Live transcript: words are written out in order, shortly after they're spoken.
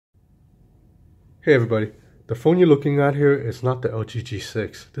Hey everybody, the phone you're looking at here is not the LG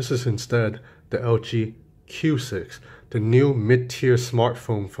G6. This is instead the LG Q6, the new mid-tier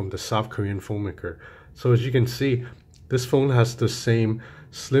smartphone from the South Korean phone maker. So as you can see, this phone has the same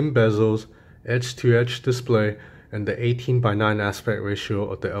slim bezels, edge-to-edge display, and the 18:9 aspect ratio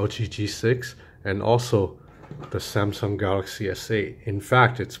of the LG G6, and also the Samsung Galaxy S8. In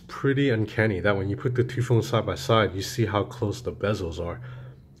fact, it's pretty uncanny that when you put the two phones side by side, you see how close the bezels are.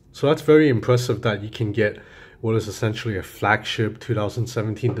 So that's very impressive that you can get what is essentially a flagship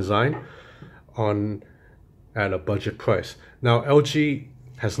 2017 design at a budget price. Now, LG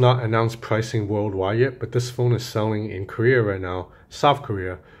has not announced pricing worldwide yet, but this phone is selling in Korea right now, South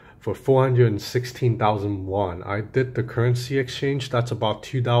Korea, for 416,000 won. I did the currency exchange. That's about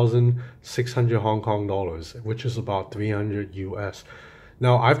 2,600 Hong Kong dollars, which is about 300 US.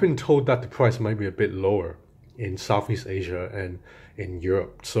 Now, I've been told that the price might be a bit lower in Southeast Asia and in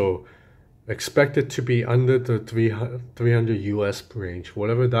Europe, so expect it to be under the 300 US range,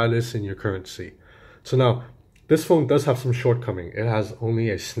 whatever that is in your currency. So now, this phone does have some shortcoming. It has only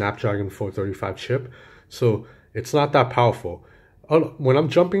a Snapdragon 435 chip, so it's not that powerful. When I'm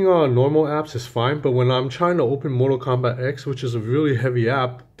jumping on normal apps, it's fine, but when I'm trying to open Mortal Kombat X, which is a really heavy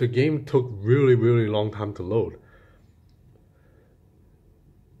app, the game took really long time to load.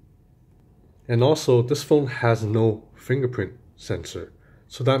 And also, this phone has no fingerprint sensor.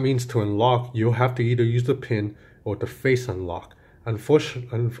 So that means to unlock, you'll have to either use the pin or the face unlock.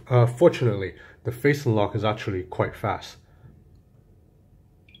 Unfortunately, the face unlock is actually quite fast.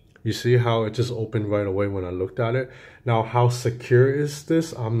 You see how it just opened right away when I looked at it? Now, how secure is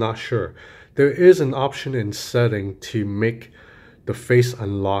this? I'm not sure. There is an option in setting to make the face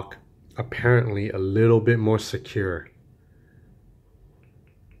unlock apparently a little bit more secure.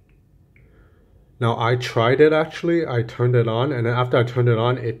 Now, I tried it actually. I turned it on, and then after I turned it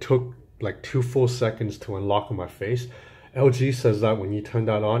on, it took like 2 full seconds to unlock on my face. LG says that when you turn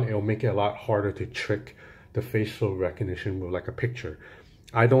that on, it'll make it a lot harder to trick the facial recognition with like a picture.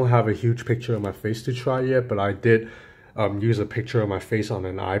 I don't have a huge picture of my face to try yet, but I did use a picture of my face on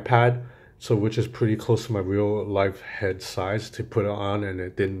an iPad, so which is pretty close to my real life head size to put it on, and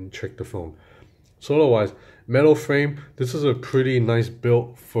it didn't trick the phone. So otherwise, metal frame, this is a pretty nice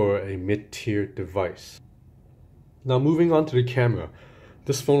build for a mid-tier device. Now moving on to the camera.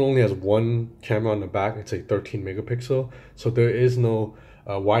 This phone only has one camera on the back. It's a 13 megapixel, so there is no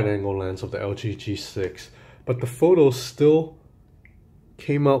wide angle lens of the LG G6, but the photos still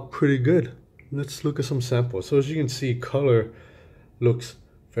came out pretty good. Let's look at some samples. So as you can see, color looks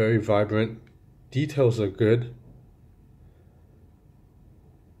very vibrant. Details are good.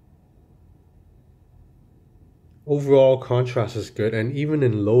 Overall contrast is good, and even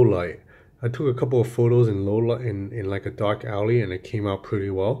in low light, I took a couple of photos in low light in like a dark alley, and it came out pretty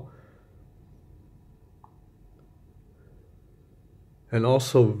well. And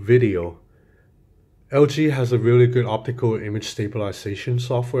also video. LG has a really good optical image stabilization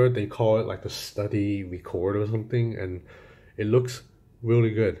software. They call it like the Study Record or something, and it looks really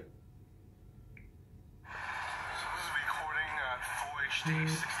good.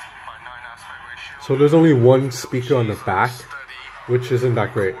 So there's only one speaker on the back, which isn't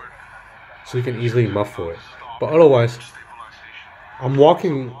that great, so you can easily muffle it. But otherwise, I'm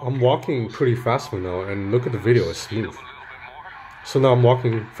walking pretty fast right now, and look at the video, it's smooth. So now I'm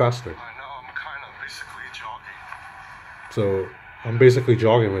walking faster. So I'm basically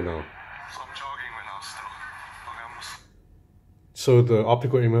jogging right now. So the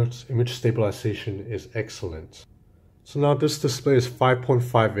optical image stabilization is excellent. So now this display is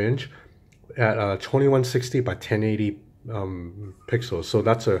 5.5 inch at 2160 by 1080 pixels. So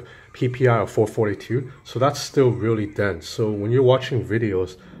that's a PPI of 442. So that's still really dense. So when you're watching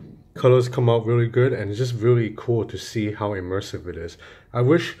videos, colors come out really good, and it's just really cool to see how immersive it is. I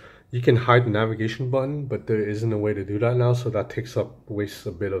wish you can hide the navigation button, but there isn't a way to do that now, so that wastes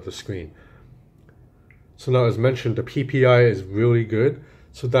a bit of the screen. So now, as mentioned, the PPI is really good.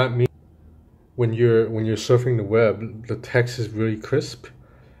 So that means when you're surfing the web, the text is really crisp,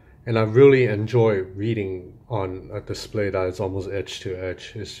 and I really enjoy reading on a display that is almost edge to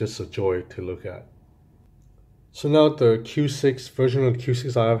edge. It's just a joy to look at. So now the Q6 version of the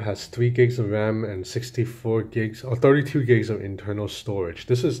Q6 I have has 3 gigs of RAM and 64 gigs or 32 gigs of internal storage.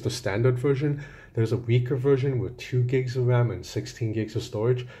 This is the standard version. There's a weaker version with 2 gigs of RAM and 16 gigs of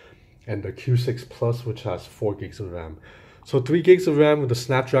storage, and the Q6 Plus, which has 4 gigs of RAM. So 3 gigs of RAM with the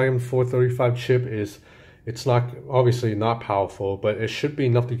Snapdragon 435 chip it's not obviously not powerful, but it should be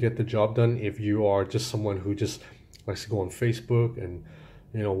enough to get the job done if you are just someone who just likes to go on Facebook and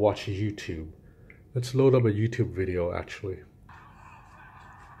watch YouTube. Let's load up a YouTube video actually.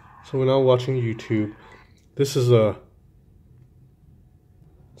 So we're now watching YouTube. This is a...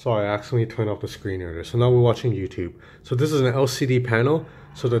 Sorry, I accidentally turned off the screen earlier. So now we're watching YouTube. So this is an LCD panel.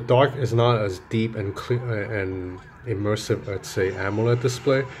 So the dark is not as deep and clear and immersive, let's say, AMOLED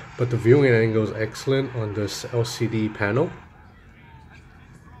display. But the viewing angle is excellent on this LCD panel.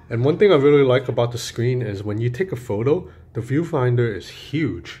 And one thing I really like about the screen is when you take a photo, the viewfinder is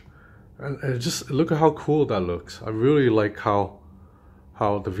huge. And just look at how cool that looks. I really like how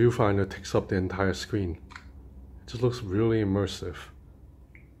the viewfinder takes up the entire screen. It just looks really immersive.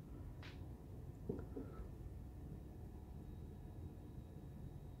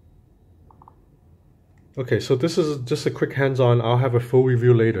 Okay, so this is just a quick hands-on. I'll have a full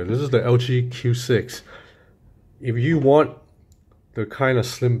review later. This is the LG Q6. If you want the kind of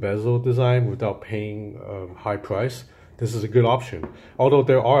slim bezel design without paying a high price, this is a good option. Although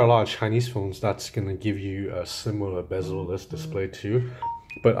there are a lot of Chinese phones that's going to give you a similar bezel-less display too.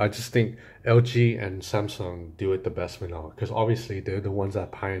 But I just think LG and Samsung do it the best right now, because obviously they're the ones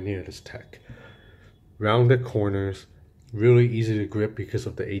that pioneered this tech. Rounded corners, really easy to grip because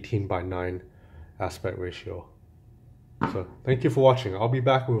of the 18:9 aspect ratio. So thank you for watching. I'll be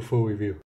back with a full review.